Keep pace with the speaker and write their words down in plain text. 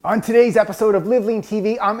On today's episode of Live Lean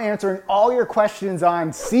TV, I'm answering all your questions on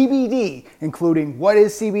CBD, including what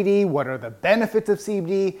is CBD, what are the benefits of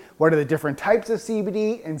CBD, what are the different types of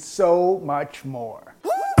CBD, and so much more.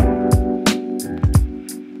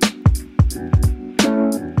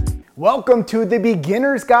 Welcome to the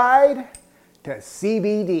Beginner's Guide to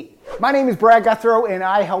CBD. My name is Brad Guthrow, and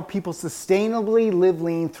I help people sustainably live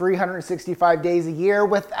lean 365 days a year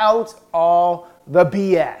without all the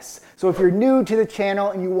BS. So if you're new to the channel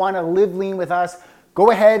and you want to live lean with us, go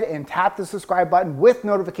ahead and tap the subscribe button with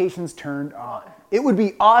notifications turned on. It would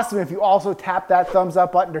be awesome if you also tap that thumbs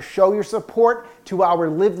up button to show your support to our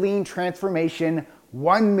Live Lean Transformation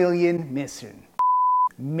 1 million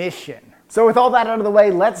mission. So with all that out of the way,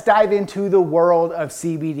 let's dive into the world of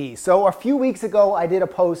CBD. So a few weeks ago, I did a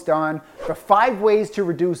post on the 5 ways to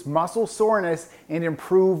reduce muscle soreness and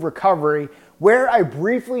improve recovery, where I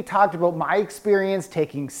briefly talked about my experience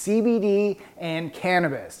taking CBD and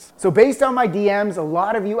cannabis. So based on my DMs, a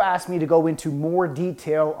lot of you asked me to go into more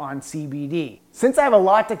detail on CBD. Since I have a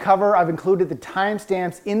lot to cover, I've included the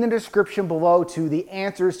timestamps in the description below to the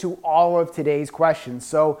answers to all of today's questions.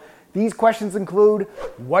 So these questions include,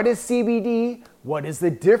 what is CBD? What is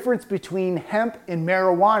the difference between hemp and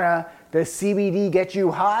marijuana? Does CBD get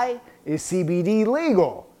you high? Is CBD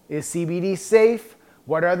legal? Is CBD safe?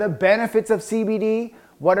 What are the benefits of CBD?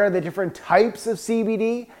 What are the different types of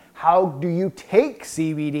CBD? How do you take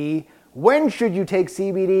CBD? When should you take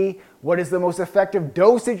CBD? What is the most effective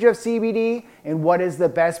dosage of CBD? And what is the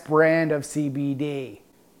best brand of CBD?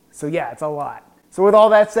 So yeah, it's a lot. So with all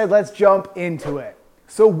that said, let's jump into it.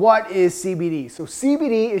 So what is CBD? So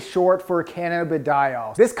CBD is short for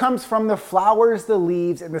cannabidiol. This comes from the flowers, the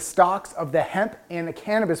leaves, and the stalks of the hemp and the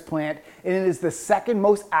cannabis plant, and it is the second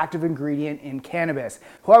most active ingredient in cannabis.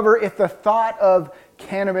 However, if the thought of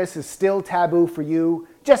cannabis is still taboo for you,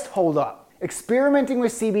 just hold up. Experimenting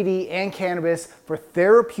with CBD and cannabis for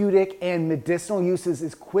therapeutic and medicinal uses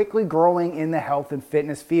is quickly growing in the health and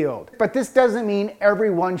fitness field. But this doesn't mean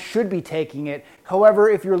everyone should be taking it. However,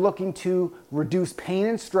 if you're looking to reduce pain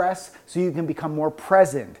and stress so you can become more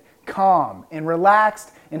present, calm, and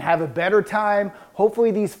relaxed and have a better time, hopefully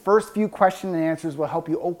these first few question and answers will help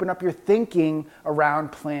you open up your thinking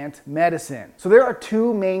around plant medicine. So there are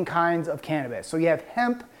 2 main kinds of cannabis. So you have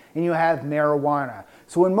hemp and you have marijuana.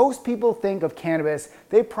 So when most people think of cannabis,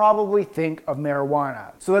 they probably think of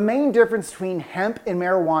marijuana. So the main difference between hemp and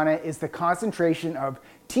marijuana is the concentration of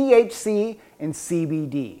THC and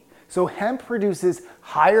CBD. So hemp produces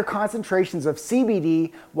higher concentrations of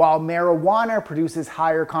CBD, while marijuana produces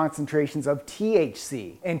higher concentrations of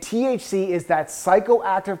THC. And THC is that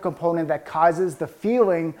psychoactive component that causes the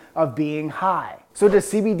feeling of being high. So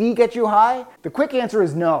does CBD get you high? The quick answer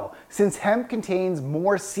is no. Since hemp contains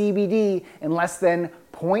more CBD and less than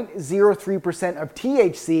 0.03% of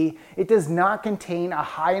THC, it does not contain a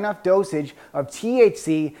high enough dosage of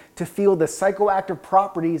THC to feel the psychoactive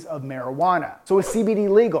properties of marijuana. So is CBD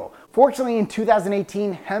legal? Fortunately, in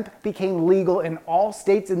 2018, hemp became legal in all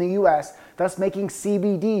states in the US, thus making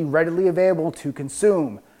CBD readily available to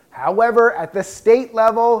consume. However, at the state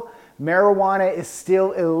level, marijuana is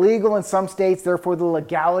still illegal in some states, therefore the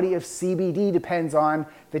legality of CBD depends on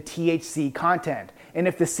the THC content, and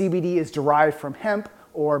if the CBD is derived from hemp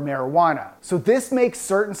or marijuana. So this makes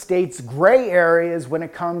certain states gray areas when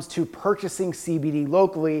it comes to purchasing CBD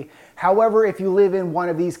locally. However, if you live in one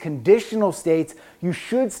of these conditional states, you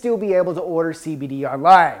should still be able to order CBD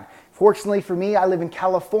online. Fortunately for me, I live in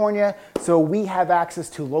California, so we have access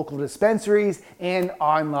to local dispensaries and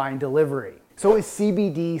online delivery. So is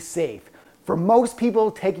CBD safe? For most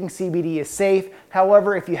people, taking CBD is safe.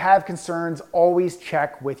 However, if you have concerns, always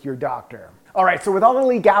check with your doctor. All right, so with all the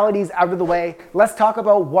legalities out of the way, let's talk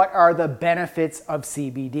about what are the benefits of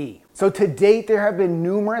CBD. So to date, there have been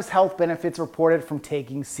numerous health benefits reported from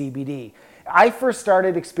taking CBD. I first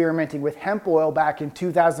started experimenting with hemp oil back in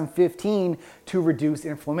 2015 to reduce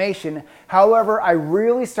inflammation. However, I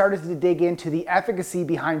really started to dig into the efficacy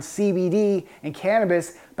behind CBD and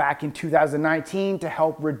cannabis back in 2019 to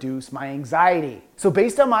help reduce my anxiety. So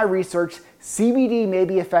based on my research, CBD may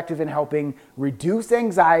be effective in helping reduce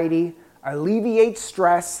anxiety, alleviate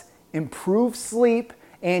stress, improve sleep,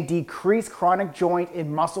 and decrease chronic joint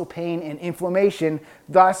and muscle pain and inflammation,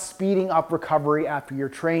 thus speeding up recovery after your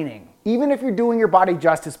training. Even if you're doing your body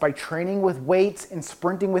justice by training with weights and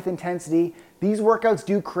sprinting with intensity, these workouts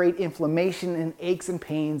do create inflammation and aches and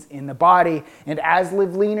pains in the body. And as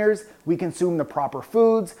Live Leaners, we consume the proper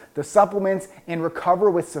foods, the supplements, and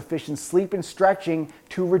recover with sufficient sleep and stretching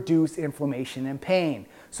to reduce inflammation and pain.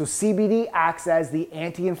 So CBD acts as the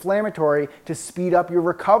anti-inflammatory to speed up your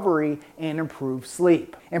recovery and improve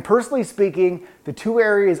sleep. And personally speaking, the two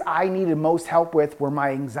areas I needed most help with were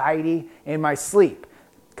my anxiety and my sleep.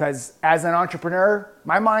 Because as an entrepreneur,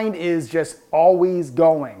 my mind is just always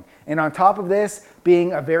going. And on top of this,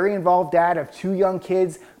 being a very involved dad of 2 young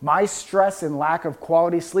kids, my stress and lack of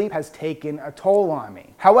quality sleep has taken a toll on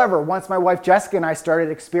me. However, once my wife Jessica and I started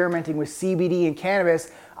experimenting with CBD and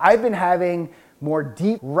cannabis, I've been having more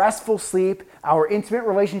deep, restful sleep. Our intimate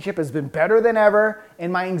relationship has been better than ever,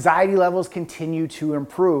 and my anxiety levels continue to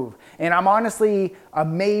improve. And I'm honestly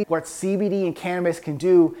amazed what CBD and cannabis can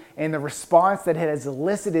do and the response that it has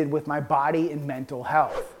elicited with my body and mental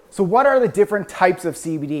health. So what are the different types of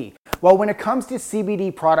CBD? Well, when it comes to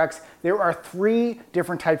CBD products, there are 3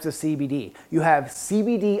 different types of CBD. You have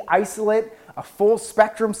CBD isolate, a full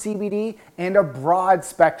spectrum CBD, and a broad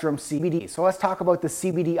spectrum CBD. So let's talk about the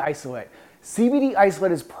CBD isolate. CBD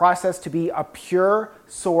isolate is processed to be a pure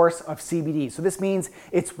source of CBD. So this means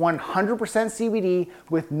it's 100% CBD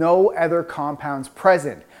with no other compounds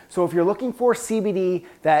present. So if you're looking for CBD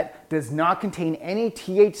that does not contain any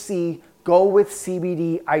THC, go with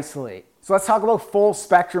CBD isolate. So let's talk about full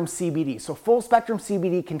spectrum CBD. So full spectrum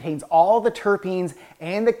CBD contains all the terpenes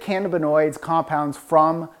and the cannabinoids compounds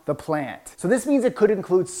from the plant. So this means it could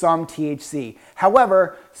include some THC.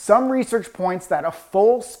 However, some research points that a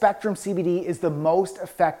full spectrum CBD is the most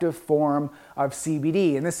effective form of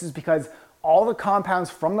CBD. And this is because all the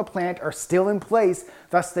compounds from the plant are still in place,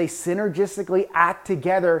 thus they synergistically act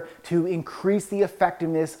together to increase the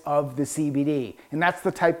effectiveness of the CBD. And that's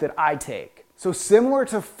the type that I take. So similar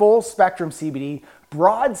to full spectrum CBD,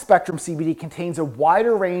 broad spectrum CBD contains a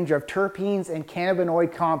wider range of terpenes and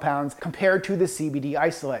cannabinoid compounds compared to the CBD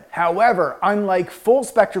isolate. However, unlike full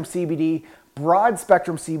spectrum CBD, broad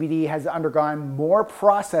spectrum CBD has undergone more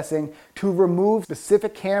processing to remove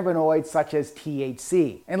specific cannabinoids such as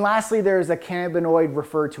THC. And lastly, there's a cannabinoid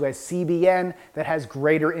referred to as CBN that has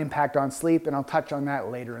greater impact on sleep, and I'll touch on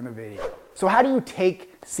that later in the video. So how do you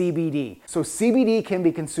take CBD? So CBD can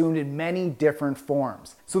be consumed in many different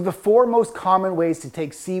forms. So the 4 most common ways to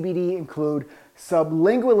take CBD include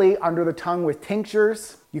sublingually under the tongue with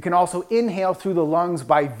tinctures. You can also inhale through the lungs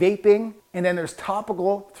by vaping. And then there's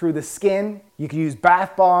topical through the skin. You can use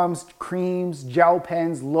bath bombs, creams, gel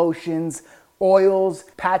pens, lotions, oils,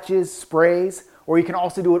 patches, sprays, or you can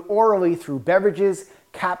also do it orally through beverages,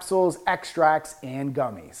 capsules, extracts, and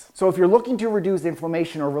gummies. So if you're looking to reduce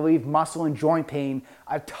inflammation or relieve muscle and joint pain,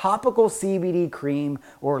 a topical CBD cream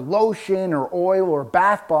or lotion or oil or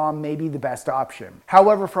bath bomb may be the best option.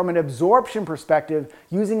 However, from an absorption perspective,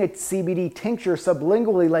 using a CBD tincture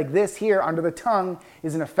sublingually like this here under the tongue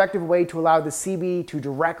is an effective way to allow the CBD to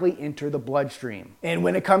directly enter the bloodstream. And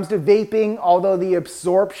when it comes to vaping, although the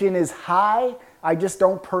absorption is high, I just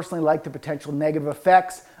don't personally like the potential negative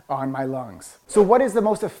effects on my lungs. So what is the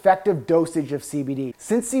most effective dosage of CBD?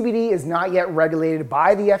 Since CBD is not yet regulated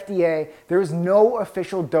by the FDA, there is no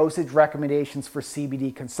official dosage recommendations for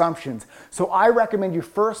CBD consumptions. So I recommend you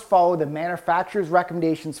first follow the manufacturer's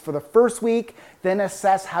recommendations for the first week, then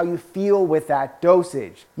assess how you feel with that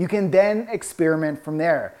dosage. You can then experiment from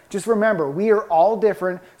there. Just remember, we are all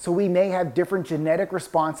different, so we may have different genetic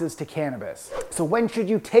responses to cannabis. So when should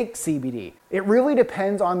you take CBD? It really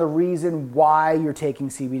depends on the reason why you're taking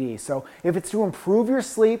CBD. So if it's to improve your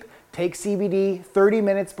sleep, take CBD 30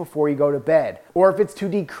 minutes before you go to bed. Or if it's to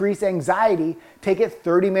decrease anxiety, take it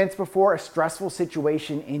 30 minutes before a stressful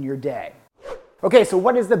situation in your day. Okay, so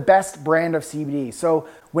what is the best brand of CBD? So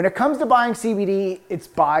when it comes to buying CBD, it's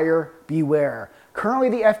buyer beware. Currently,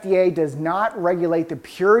 the FDA does not regulate the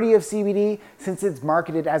purity of CBD since it's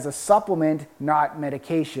marketed as a supplement, not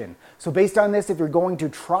medication. So based on this, if you're going to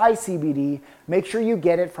try CBD, make sure you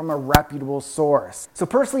get it from a reputable source. So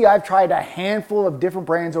personally, I've tried a handful of different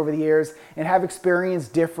brands over the years and have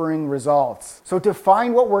experienced differing results. So to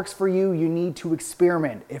find what works for you, you need to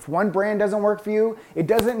experiment. If one brand doesn't work for you, it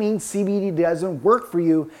doesn't mean CBD doesn't work for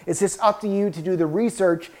you. It's just up to you to do the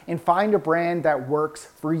research and find a brand that works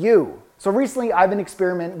for you. So recently I've been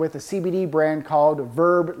experimenting with a CBD brand called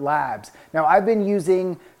Verb Labs. Now I've been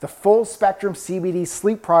using the full spectrum CBD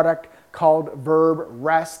sleep product called Verb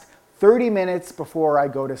Rest 30 minutes before I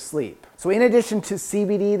go to sleep. So in addition to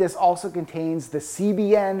CBD, this also contains the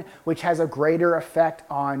CBN, which has a greater effect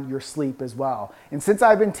on your sleep as well. And since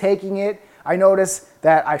I've been taking it, I notice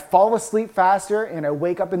that I fall asleep faster and I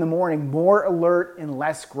wake up in the morning more alert and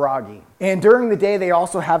less groggy. And during the day, they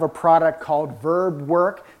also have a product called Verb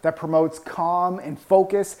Work that promotes calm and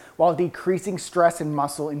focus while decreasing stress and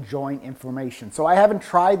muscle and joint inflammation. So I haven't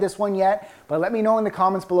tried this one yet, but let me know in the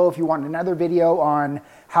comments below if you want another video on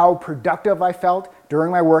how productive I felt during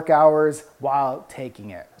my work hours while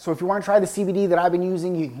taking it. So if you want to try the CBD that I've been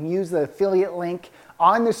using, you can use the affiliate link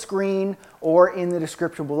on the screen or in the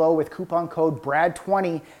description below with coupon code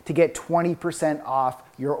BRAD20 to get 20% off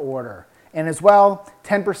your order. And as well,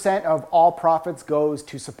 10% of all profits goes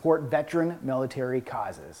to support veteran military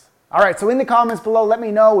causes. All right, so in the comments below, let me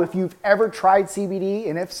know if you've ever tried CBD,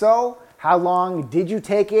 and if so, how long did you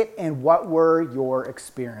take it and what were your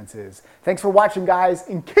experiences? Thanks for watching, guys,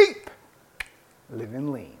 and keep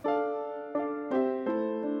living lean.